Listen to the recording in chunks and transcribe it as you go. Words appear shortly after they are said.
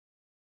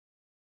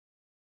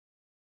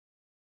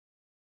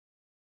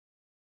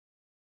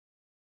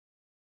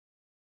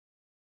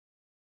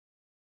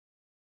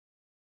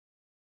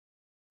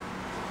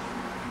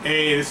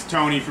Hey, this is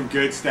Tony from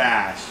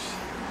Goodstash.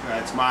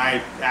 It's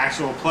my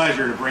actual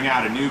pleasure to bring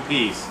out a new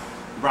piece.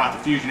 We brought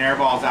the Fusion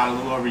Airballs out a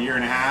little over a year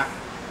and a half.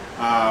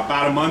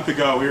 About a month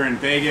ago, we were in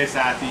Vegas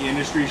at the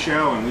industry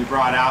show and we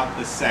brought out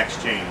the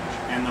Sexchange,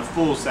 and the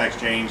full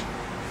Sexchange,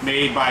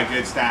 made by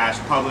Goodstash,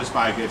 published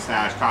by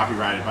Goodstash,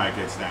 copyrighted by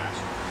Goodstash.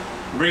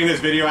 I'm bringing this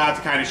video out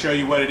to kind of show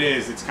you what it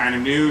is. It's kind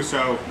of new,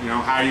 so you know,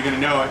 how are you going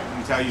to know it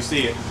until you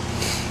see it?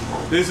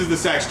 This is the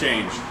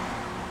Sexchange.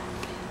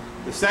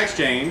 The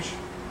Sexchange,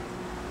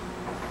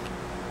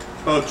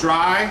 both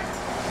dry,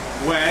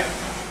 wet,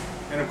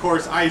 and of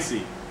course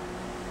icy.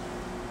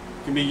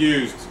 Can be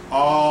used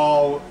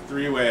all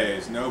three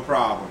ways, no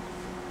problem.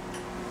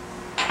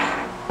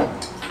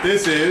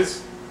 This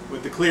is,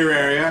 with the clear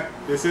area,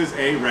 this is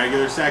a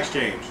regular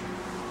Sexchange.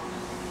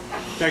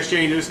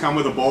 Sexchanges come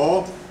with a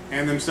bowl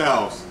and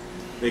themselves.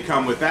 They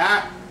come with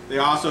that. They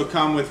also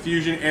come with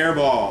Fusion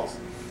Airballs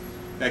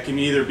that can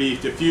either be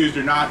diffused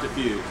or not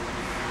diffused.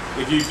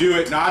 If you do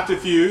it not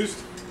diffused,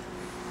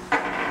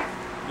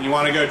 and you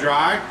want to go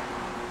dry,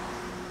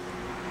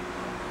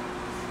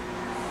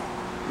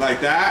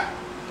 like that.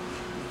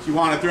 If you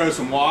want to throw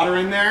some water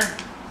in there,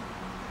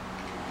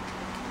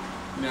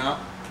 you know,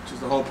 which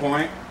is the whole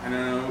point. I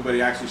know nobody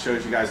actually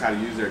shows you guys how to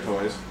use their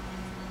toys,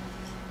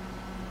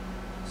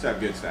 except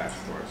Goodstash,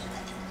 of course.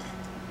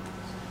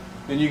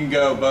 Then you can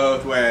go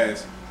both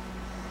ways.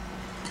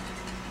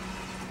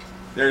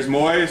 There's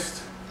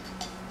moist,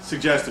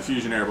 suggest the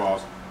Fusion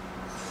Airballs,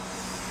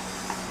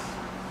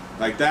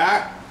 like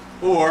that,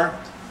 or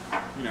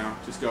you know,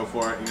 just go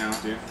for it, you know,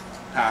 dude.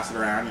 Pass it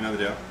around, you know the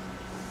deal.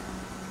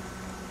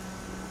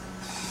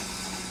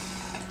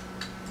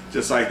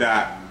 Just like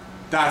that.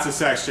 That's a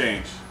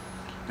Sexchange.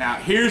 Now,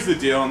 here's the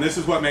deal, and this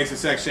is what makes a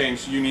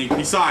Sexchange unique,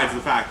 besides the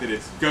fact that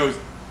it goes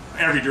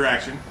every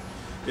direction,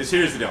 is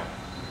here's the deal.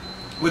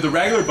 With a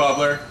regular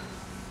bubbler,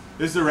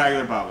 this is a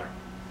regular bubbler.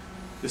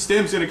 The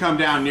stem's going to come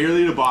down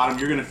nearly to the bottom.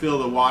 You're going to fill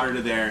the water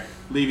to there,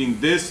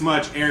 leaving this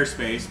much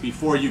airspace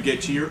before you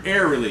get to your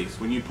air release.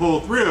 When you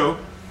pull through,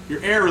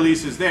 your air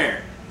release is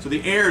there. So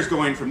the air is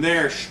going from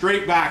there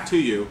straight back to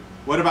you.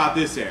 What about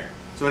this air?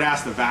 So it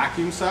has to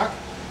vacuum suck.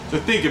 So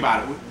think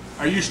about it.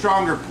 Are you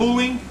stronger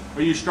pulling or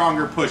are you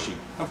stronger pushing?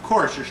 Of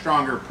course you're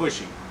stronger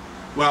pushing.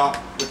 Well,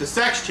 with the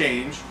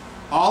Sexchange,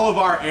 all of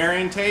our air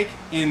intake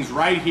ends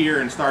right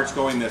here and starts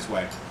going this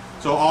way.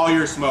 So all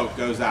your smoke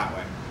goes that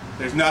way.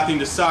 There's nothing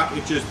to suck,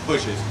 it just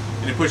pushes.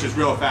 And it pushes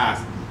real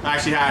fast. I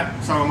actually had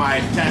some of my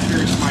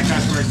testers, my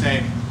customers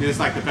say, dude, it's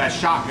like the best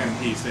shotgun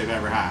piece they've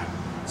ever had.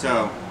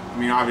 So, I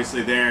mean,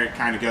 obviously there it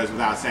kind of goes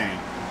without saying.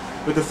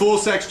 But the full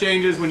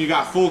Sexchanges, when you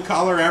got full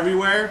color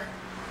everywhere,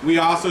 we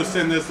also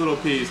send this little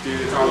piece, dude.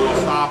 It's our little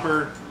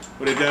stopper.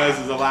 What it does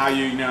is allow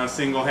you, you know,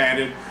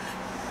 single-handed.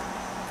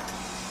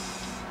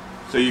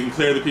 So you can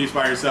clear the piece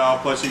by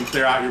yourself, plus you can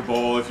clear out your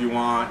bowl if you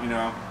want, you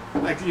know.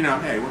 Like, you know,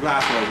 hey, we're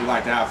glass blowers, we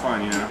like to have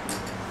fun, you know.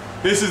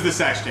 This is the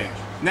Sexchange.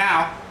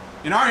 Now,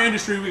 in our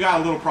industry, we got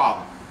a little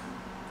problem.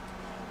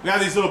 We have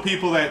these little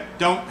people that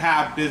don't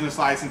have business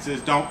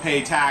licenses, don't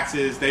pay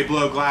taxes, they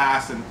blow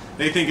glass, and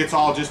they think it's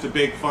all just a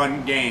big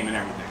fun game and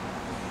everything.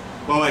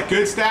 Well, at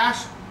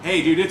Goodstash,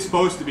 hey dude, it's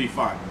supposed to be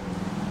fun,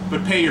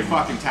 but pay your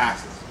fucking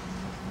taxes.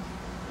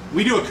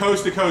 We do a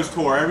coast-to-coast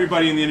tour.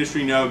 Everybody in the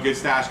industry knows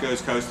Goodstash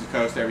goes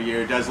coast-to-coast every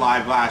year, does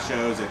live glass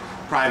shows at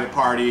private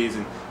parties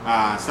and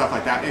stuff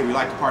like that. Hey, we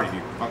like to party,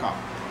 dude. Fuck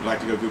off. We like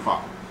to go goof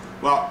off.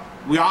 Well,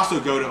 we also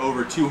go to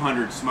over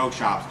 200 smoke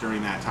shops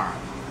during that time.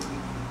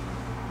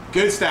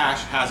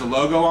 Goodstash has a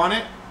logo on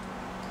it,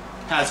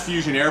 has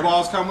Fusion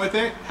Airballs come with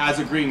it, has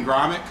a green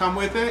grommet come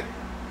with it.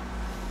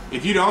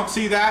 If you don't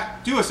see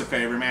that, do us a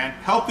favor, man.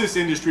 Help this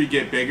industry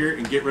get bigger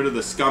and get rid of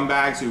the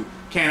scumbags who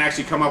can't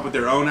actually come up with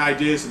their own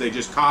ideas, so they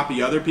just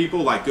copy other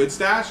people like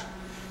Goodstash.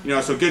 You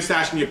know, so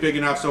Goodstash can get big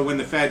enough so when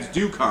the feds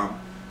do come,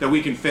 that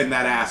we can fend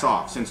that ass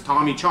off. Since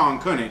Tommy Chong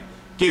couldn't,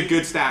 give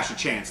Goodstash a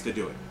chance to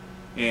do it.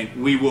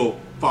 And we will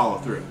follow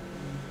through.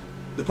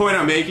 The point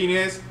I'm making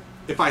is,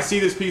 if I see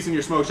this piece in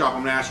your smoke shop,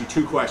 I'm going to ask you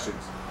two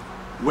questions.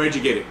 Where'd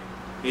you get it?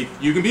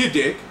 If you can be a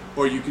dick,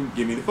 or you can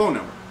give me the phone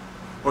number.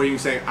 Or you can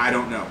say, I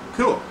don't know.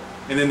 Cool.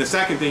 And then the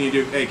second thing you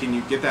do, hey, can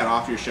you get that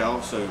off your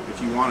shelf? So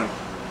if you want a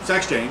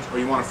Sexchange, or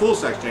you want a full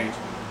Sexchange,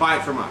 buy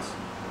it from us.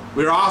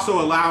 We're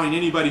also allowing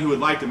anybody who would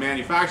like to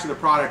manufacture the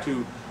product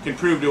who can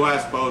prove to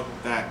us both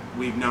that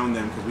we've known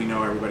them, because we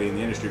know everybody in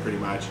the industry pretty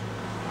much.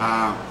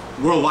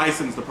 We'll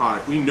license the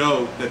product. We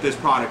know that this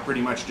product pretty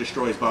much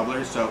destroys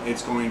bubblers, so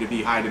it's going to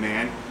be high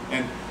demand.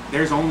 And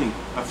there's only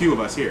a few of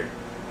us here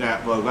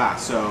that blow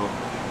glass, so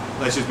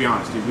let's just be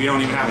honest, dude. We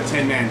don't even have a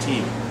 10-man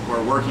team.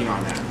 We're working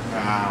on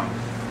that.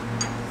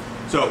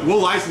 So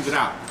we'll license it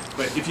out.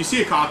 But if you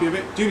see a copy of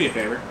it, do me a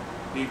favor.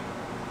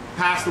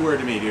 Pass the word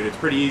to me, dude. It's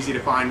pretty easy to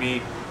find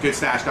me.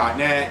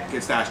 Goodstash.net,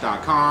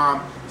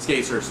 Goodstash.com,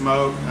 Skates or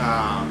Smoke,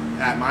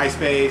 at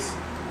MySpace.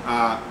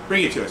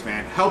 Bring it to us,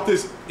 man. Help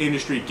this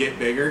industry get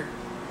bigger,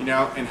 you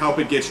know, and help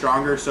it get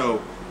stronger.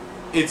 So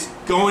it's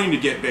going to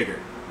get bigger.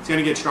 It's going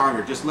to get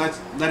stronger. Just let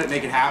it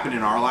make it happen in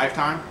our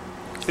lifetime.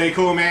 Stay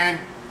cool, man.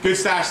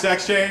 Goodstash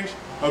Sexchange.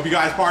 Hope you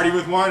guys party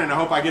with one, and I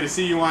hope I get to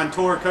see you on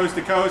tour coast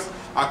to coast,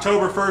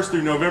 October 1st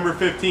through November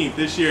 15th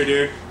this year,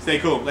 dude. Stay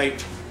cool.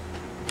 Late.